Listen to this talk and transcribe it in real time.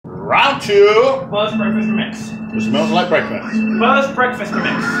Round 2. Buzz breakfast remix. It smells like breakfast. Buzz breakfast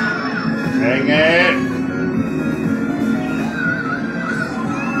remix. Dang it.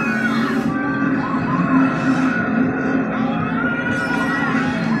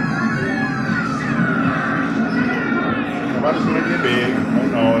 Somebody's gonna get big. I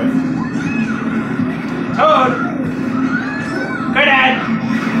know it. Toad. Good Dad.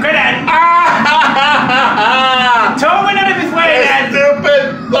 Good Dad. Toad went out of his way, Dad. Stupid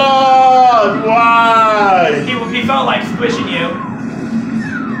thought. Why? He felt like squishing you.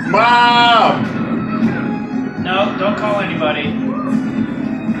 Mom. No, don't call anybody.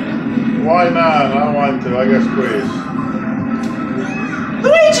 Why not? I don't want to. I got squished.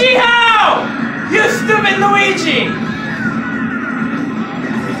 Luigi, how? You stupid Luigi.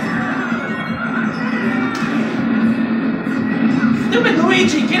 Stupid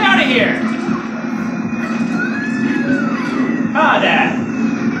Luigi, get out of here! Ah, Dad.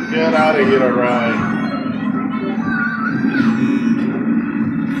 Get out of here, alright.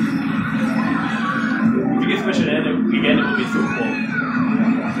 If you get squished in again, it will be so cool.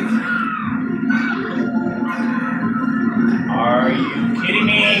 Are you kidding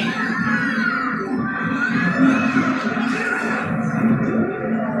me?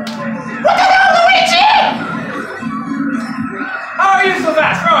 What the hell, Luigi? How are you so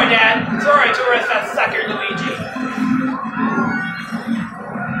fast? Throw it, Dad. Sorry to arrest that sucker, Luigi.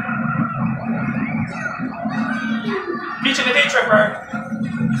 Peach and the Day Tripper.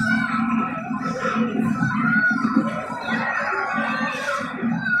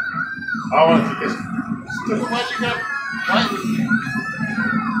 I want to take this. Stupid magic up. What?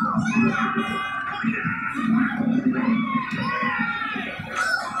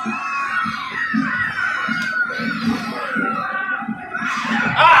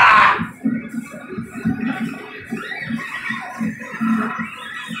 Ah!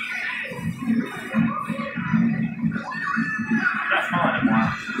 Not small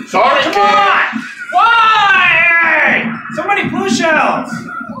anymore. Sorry, Come kid. on! Why? So many blue shells!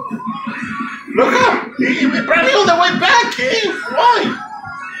 Look up! He brought me all the way back, kid. Why?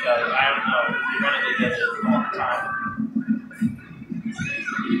 I don't know. You're running the edges all the time.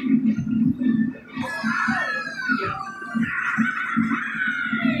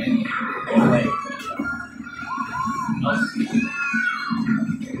 Oh, wait.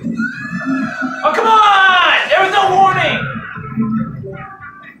 Oh, come on! There was no warning!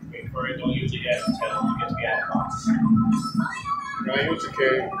 Wait for it, don't use it yet until you get to the ad box. Can I use the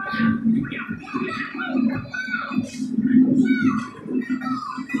kid?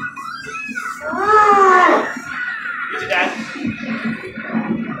 Use it, Dad.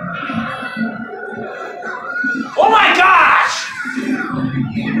 Oh my gosh!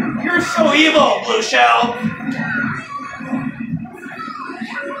 You're so evil, Blue Shell!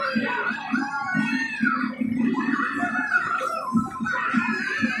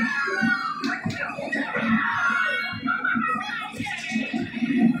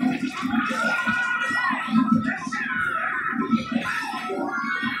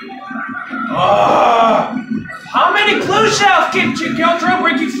 How many blue shells can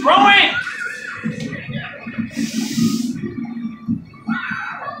Jailbreak keep throwing?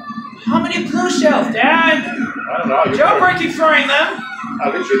 How many blue shells, Dad? I don't know. Jailbreak keeps throwing them.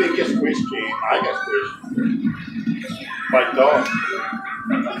 At least you didn't get squished, kid. I got squished. By dogs.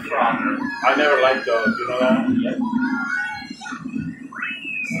 I never liked dogs, you know that? Yep.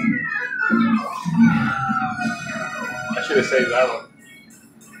 I should have saved that one.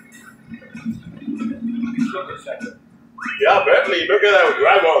 Yeah, Bentley, look at that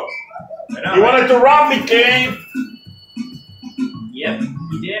dragon. You wanted to rob me, King. Yep,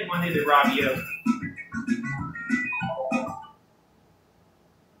 he did wanted to rob you.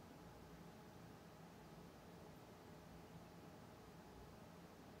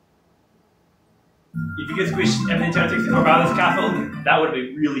 If you could squish everything time it takes to go around this castle, that would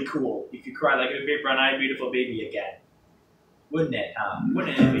be really cool. You could cry like a big brown-eyed beautiful baby again. Wouldn't it,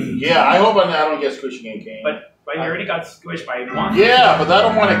 Wouldn't it be? Yeah, I hope I don't get squished again, King. But you already got squished by one. Yeah, but I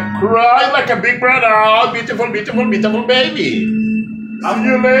don't want to cry like a big brother. Oh, beautiful, beautiful, beautiful baby. See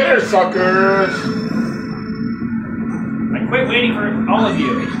you later, suckers. I quit waiting for all of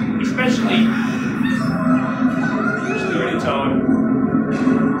you, especially the Toad.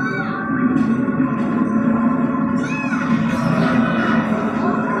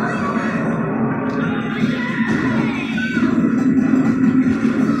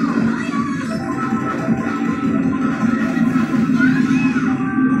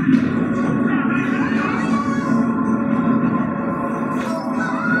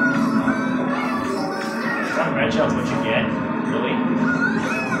 Red shell's what you get, really.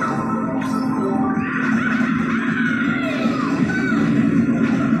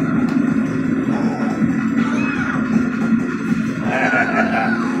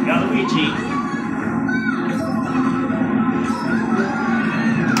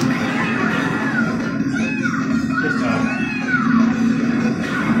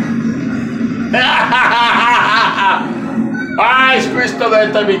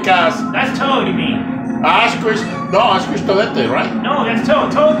 Todete because That's Toad, you mean? I squished Todete, right? No, that's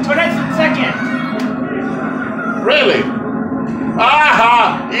Toad. Toadette's in second. Really?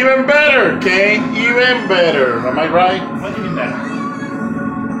 Aha! Even better, Kane. Even better. Am I right? What do you mean better?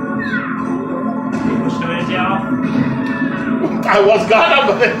 You push Toadette off? I was gonna,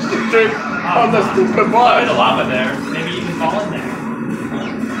 but it's the trick on the stupid There's a ball. lava there. Maybe you can fall in there.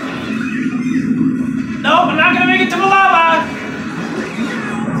 Nope, I'm not gonna make it to the lava!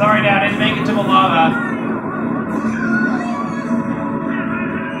 Sorry, Dad, I didn't make it to the lava.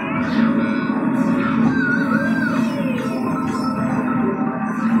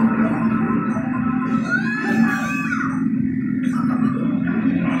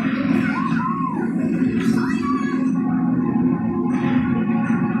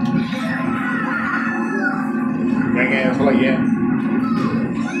 Again, it's like, yeah.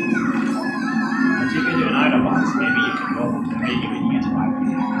 If you can do an item box, maybe you can go. Maybe you can use an item.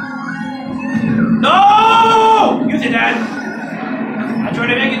 No! Use it, Dad! I tried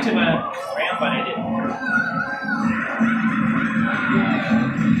to make it to the ramp, but I didn't.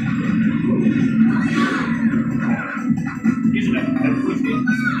 Use it, please be.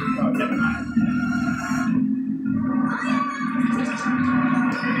 Oh, never mind.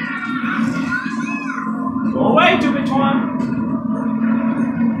 Go away, stupid twat!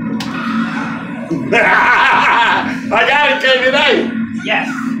 I got it, Kane, today. Yes!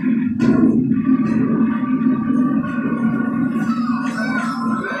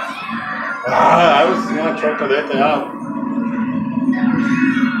 I was gonna try Todete out.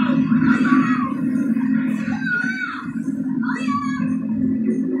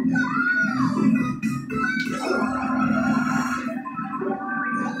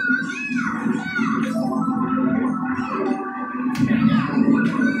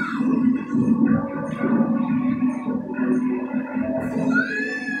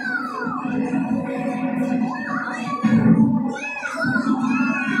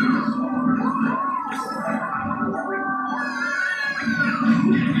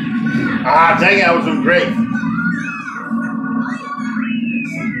 Ah, dang it, I was doing great.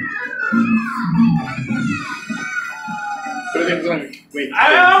 Everything's gonna wait.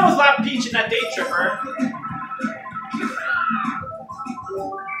 I almost lapped Peach in that day tripper.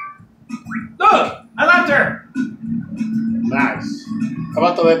 Look! I lapped her! Nice. How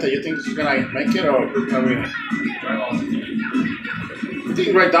about Todete? You think she's gonna make it or who's gonna win it? You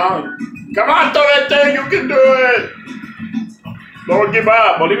think right down. Come on, Todete, you can do it! Don't give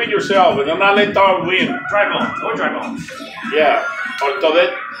up. Believe in yourself. And do not let Todd win. Dry bones. Or dry bones. Yeah. Or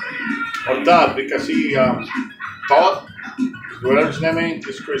Todete. Or Todd, because he, Todd, whatever his name is,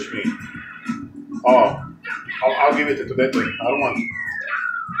 just squish me. Oh, I'll give it to Todete. I don't want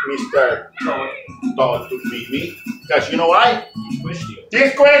Mr. Todd to beat me. Because you know why? He squished you. He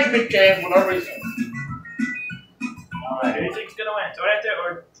squished me, Ken, for no reason. Alright, who do you think's gonna win? Toadette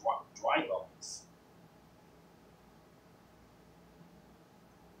or dry bones?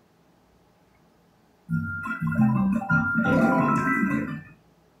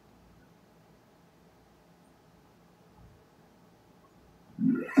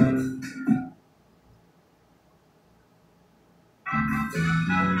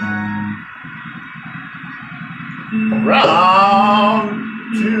 Round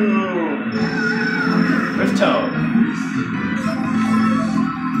 2. With Toad.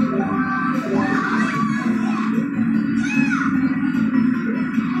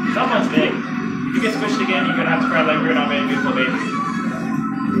 Someone's big. If you get squished again, you're gonna have to cry like we're not very beautiful baby.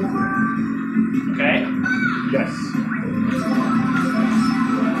 Okay? Yes.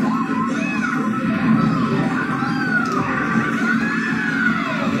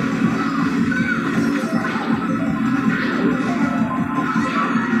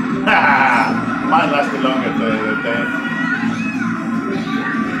 Mine lasted longer than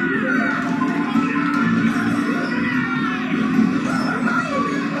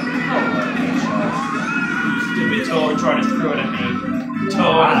Stupid Toad trying to throw it at me.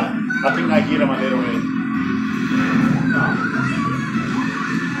 Toad. I think I hit him a little bit.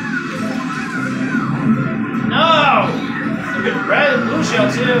 No! Stupid red and blue shell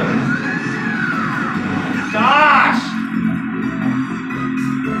too. Gosh!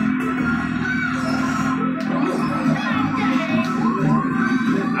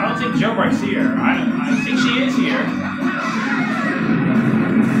 I don't think Jailbreak's here. I think she is here.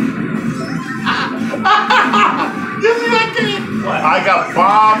 You see that kid? What? I got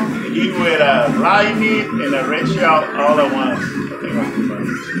bombed in with a lightning and a red shell all at once.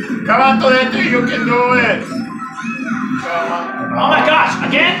 Come on, Todete, you can do it. Come on. Oh my gosh,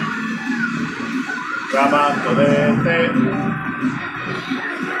 again? Come on, Todete.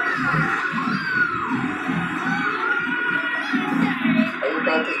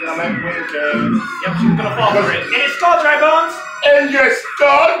 You're gonna make me, okay? Yep, she's gonna fall for it. And it's skull dry bones! And your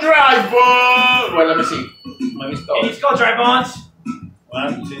skull dry bones! Well, let me see. Let me stop. And your skull dry bones!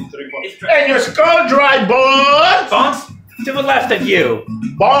 1, 2, 3, 4. It's dry. And your skull dry bones! Bones to the left of you.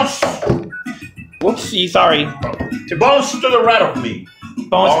 Bones. Whoopsie, sorry. Bones to the right of me.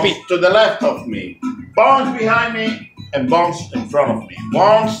 Bones To the left of me. Bones behind me. And bones in front of me.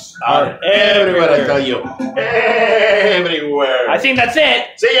 Bones are everywhere, I tell you. Everywhere. I think that's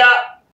it. See ya.